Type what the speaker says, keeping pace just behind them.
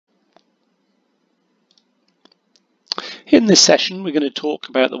In this session, we're going to talk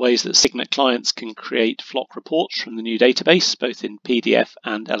about the ways that Signet clients can create flock reports from the new database, both in PDF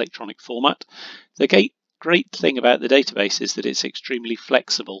and electronic format. The great thing about the database is that it's extremely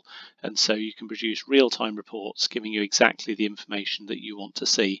flexible, and so you can produce real-time reports giving you exactly the information that you want to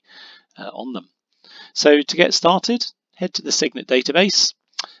see on them. So to get started, head to the Signet database,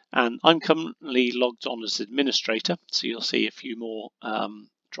 and I'm currently logged on as administrator, so you'll see a few more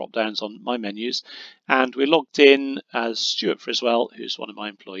drop downs on my menus, and we're logged in as Stuart Friswell, who's one of my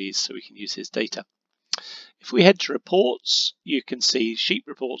employees, so we can use his data. If we head to reports, you can see sheep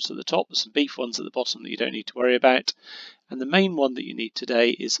reports at the top, there's some beef ones at the bottom that you don't need to worry about, and the main one that you need today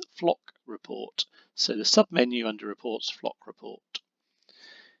is flock report. So the submenu under reports, flock report.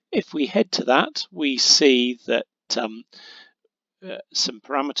 If we head to that, we see that some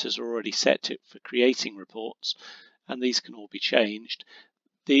parameters are already set for creating reports, and these can all be changed.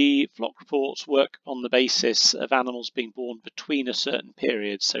 The flock reports work on the basis of animals being born between a certain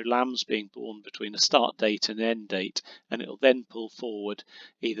period, so lambs being born between a start date and an end date, and it will then pull forward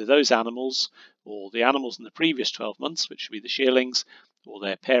either those animals or the animals in the previous 12 months, which would be the shearlings, or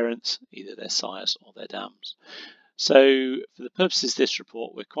their parents, either their sires or their dams. So for the purposes of this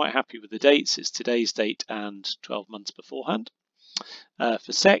report, we're quite happy with the dates. It's today's date and 12 months beforehand.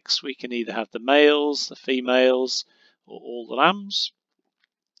 For sex, we can either have the males, the females, or all the lambs.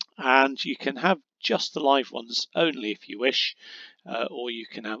 And you can have just the live ones only if you wish, or you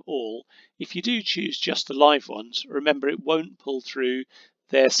can have all. If you do choose just the live ones, remember it won't pull through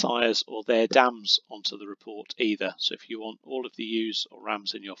their sires or their dams onto the report either. So if you want all of the ewes or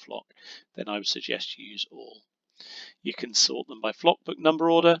rams in your flock, then I would suggest you use all. You can sort them by flock book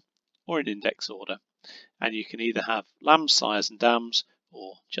number order or in index order, and you can either have lambs, sires and dams,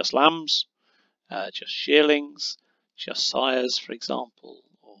 or just lambs, just shearlings, just sires, for example,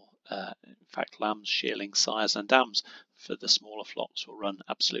 in fact, lambs, shearlings, sires and dams for the smaller flocks will run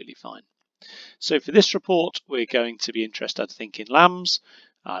absolutely fine. So for this report, we're going to be interested, I think, in lambs.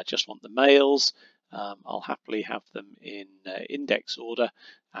 I just want the males. I'll happily have them in index order,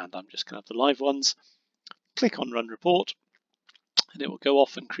 and I'm just going to have the live ones. Click on Run Report, and it will go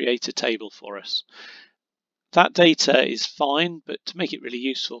off and create a table for us. That data is fine, but to make it really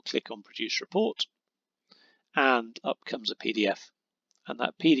useful, click on Produce Report, and up comes a PDF. And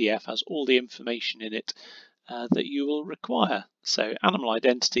that PDF has all the information in it that you will require. So animal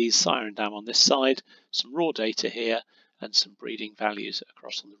identities, sire and dam on this side, some raw data here, and some breeding values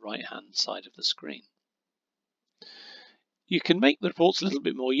across on the right hand side of the screen. You can make the reports a little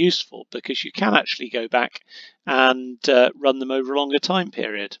bit more useful because you can actually go back and run them over a longer time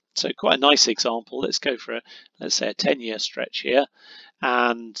period. So quite a nice example, let's go for let's say a 10-year stretch here,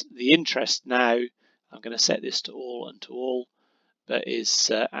 and the interest now, I'm going to set this to all and to all, but is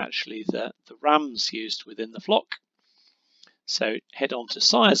actually the rams used within the flock. So head on to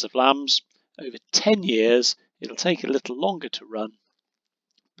sires of lambs. Over 10 years, it'll take a little longer to run,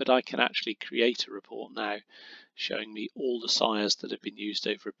 but I can actually create a report now showing me all the sires that have been used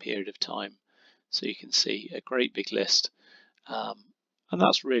over a period of time. So you can see a great big list, and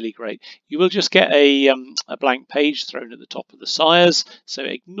that's really great. You will just get a blank page thrown at the top of the sires, so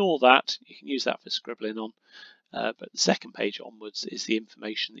ignore that. You can use that for scribbling on. But the second page onwards is the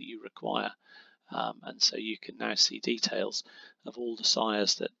information that you require, and so you can now see details of all the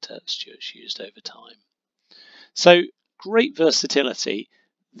sires that Stuart's used over time. So great versatility.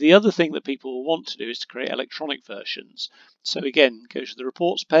 The other thing that people will want to do is to create electronic versions. So again, go to the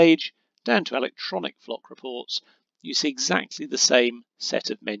reports page, down to electronic flock reports. You see exactly the same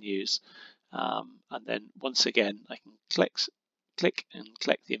set of menus, and then once again I can click and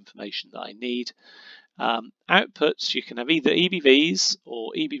collect the information that I need. Outputs, you can have either EBVs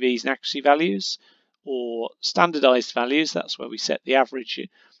or EBVs and accuracy values, or standardized values. That's where we set the average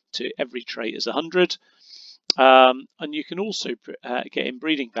to every trait as 100. And you can also get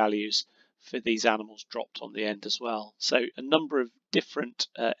inbreeding values for these animals dropped on the end as well. So a number of different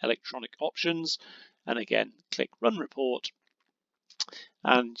electronic options. And again, click Run Report,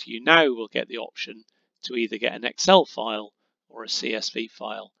 and you now will get the option to either get an Excel file or a CSV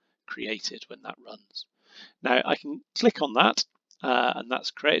file created when that runs. Now I can click on that, and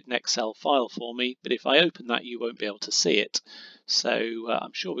that's created an Excel file for me, but if I open that you won't be able to see it. So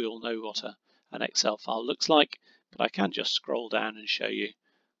I'm sure we all know what an Excel file looks like, but I can just scroll down and show you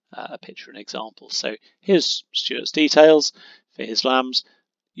a picture and example. So here's Stuart's details for his lambs.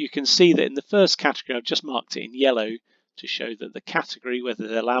 You can see that in the first category I've just marked it in yellow to show that the category, whether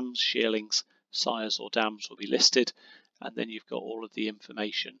they're lambs, shearlings, sires or dams, will be listed, and then you've got all of the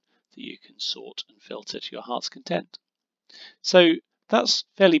information that you can sort and filter to your heart's content. So that's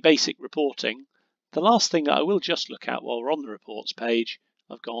fairly basic reporting, The last thing that I will just look at while we're on the reports page,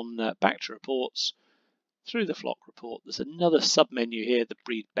 I've gone back to reports, through the flock report. There's another sub-menu here, the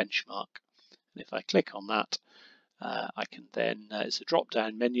breed benchmark. And if I click on that, I can then, it's a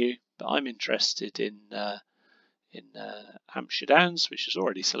drop-down menu, but I'm interested in Hampshire Downs, which is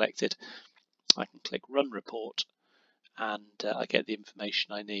already selected. I can click Run Report, and I get the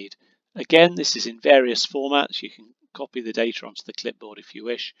information I need. Again, this is in various formats. You can copy the data onto the clipboard if you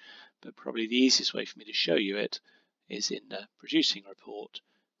wish, but probably the easiest way for me to show you it is in Producing Report,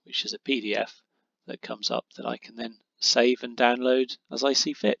 which is a PDF that comes up that I can then save and download as I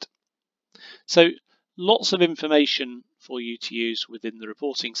see fit. So lots of information for you to use within the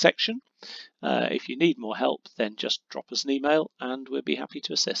reporting section. If you need more help, then just drop us an email and we'll be happy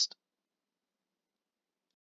to assist.